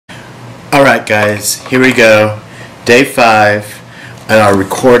guys, here we go. Day 5 on our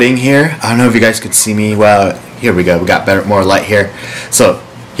recording here. I don't know if you guys could see me. Well, here we go. We got more light here. So,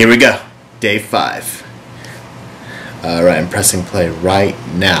 here we go. Day 5. Alright, I'm pressing play right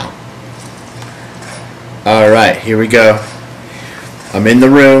now. Alright, here we go. I'm in the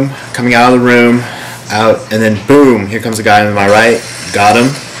room, coming out of the room, out, and then boom, here comes a guy on my right. Got him,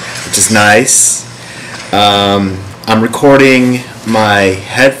 which is nice. I'm recording my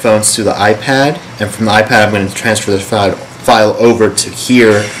headphones to the iPad, and from the iPad I'm going to transfer the file over to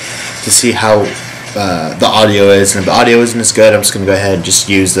here to see how the audio is. And if the audio isn't as good, I'm just going to go ahead and just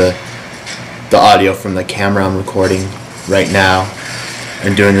use the audio from the camera I'm recording right now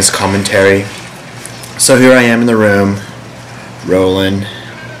and doing this commentary. So here I am in the room, rolling,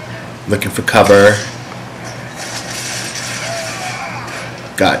 looking for cover.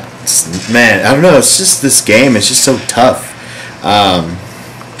 God, man, I don't know, it's just this game, it's just so tough.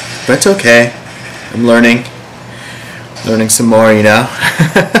 But it's okay. I'm learning some more, you know.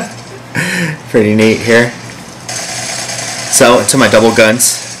 Pretty neat here. So, into my double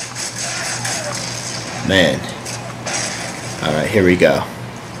guns. Man. Alright, here we go.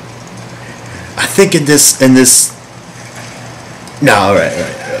 I think in this no, alright,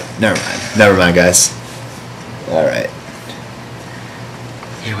 never mind guys. Alright.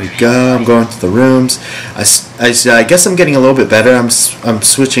 Here we go. I'm going to the rooms. I guess I'm getting a little bit better. I'm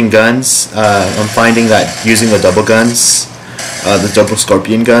switching guns. I'm finding that using the double guns, the double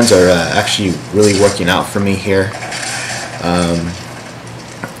scorpion guns, are actually really working out for me here.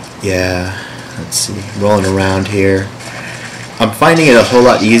 Yeah. Let's see. Rolling around here. I'm finding it a whole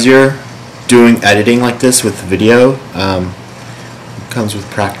lot easier doing editing like this with video. It comes with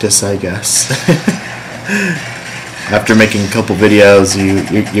practice, I guess. After making a couple videos, you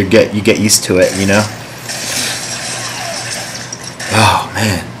get used to it, you know. Oh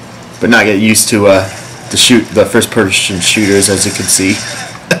man, but not get used to the first-person shooters, as you can see.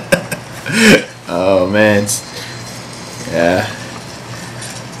 Oh man, yeah.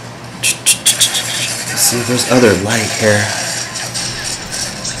 Let's see if there's other light here.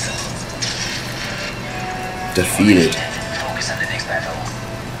 Defeated.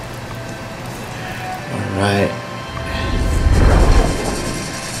 All right.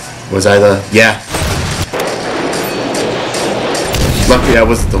 Was I the... yeah. Luckily I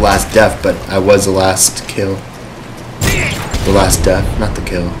wasn't the last death, but I was the last kill. The last death, not the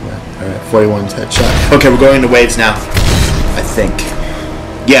kill. Alright, 41's headshot. Okay, we're going into waves now. I think.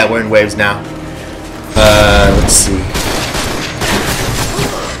 Yeah, we're in waves now. Let's see.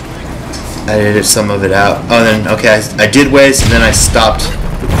 I edited some of it out. Oh, then, okay, I did waves, and then I stopped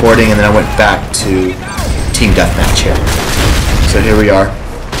recording, and then I went back to Team Deathmatch here. So here we are.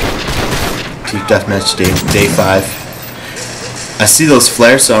 Team Deathmatch day 5. I see those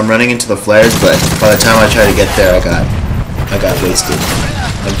flares, so I'm running into the flares, but by the time I try to get there, I got wasted.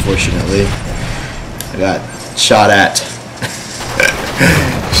 Unfortunately, I got shot at.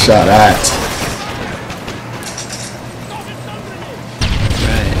 Shot at.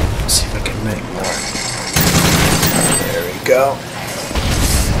 Right. Let's see if I can make more. There we go. A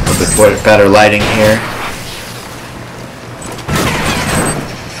little bit better lighting here.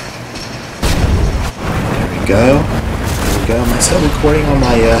 There we go. Am I still recording on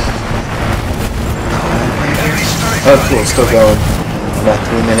my oh cool, still going. About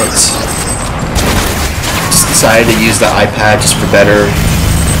 3 minutes. Just decided to use the iPad just for a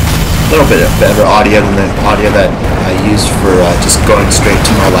little bit of better audio than the audio that I used for just going straight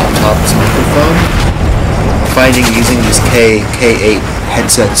to my laptop's microphone. I'm finding using these K8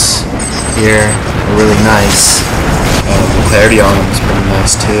 headsets here are really nice. The clarity on them is pretty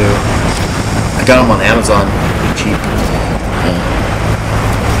nice too. I got them on Amazon, pretty cheap.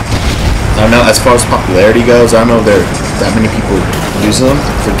 I don't know, as far as popularity goes, I don't know if there are that many people using them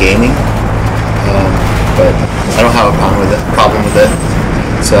for gaming, but I don't have a problem with it.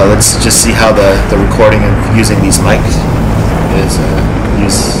 So let's just see how the recording of using these mics is.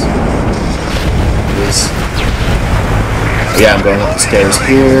 Yeah, I'm going up the stairs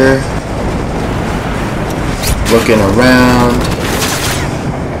here, looking around.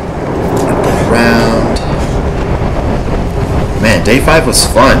 Man, day 5 was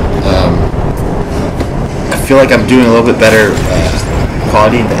fun. I feel like I'm doing a little bit better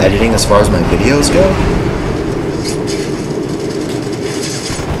quality in the editing as far as my videos go.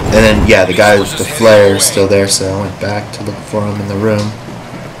 And then, yeah, the guy with the flare is still there, so I went back to look for him in the room.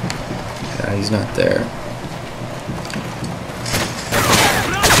 Yeah, he's not there.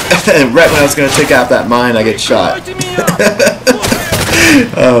 And right when I was going to take out that mine, I get shot.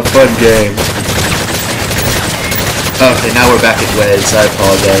 Oh, fun game. Okay, now we're back at waves. I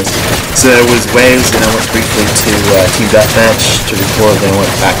apologize. So it was waves, and I went briefly to Team Deathmatch to record, then I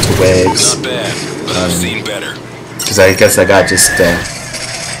went back to waves. Not bad, but I've seen better. Because I guess I got just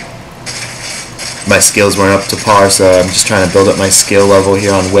my skills weren't up to par, so I'm just trying to build up my skill level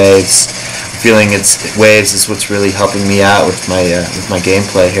here on waves. I'm feeling waves is what's really helping me out with my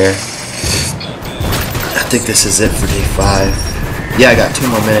gameplay here. I think this is it for day 5. Yeah, I got 2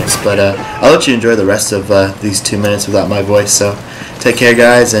 more minutes, but I'll let you enjoy the rest of these 2 minutes without my voice. So take care,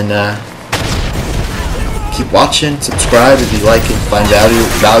 guys, and keep watching. Subscribe if you like and find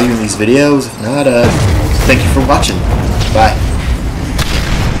value in these videos. If not, thank you for watching. Bye.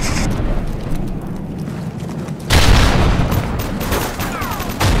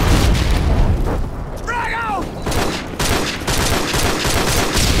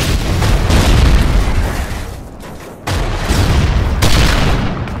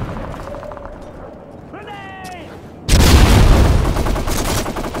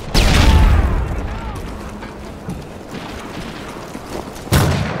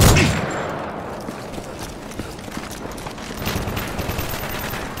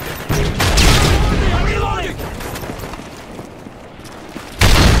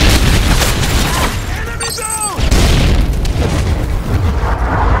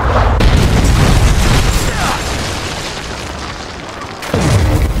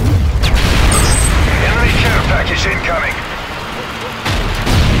 Package incoming.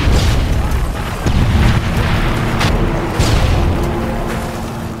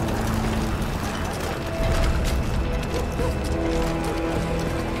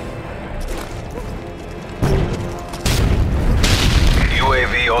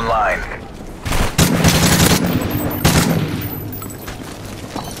 UAV online.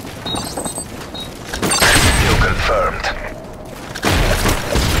 Kill confirmed.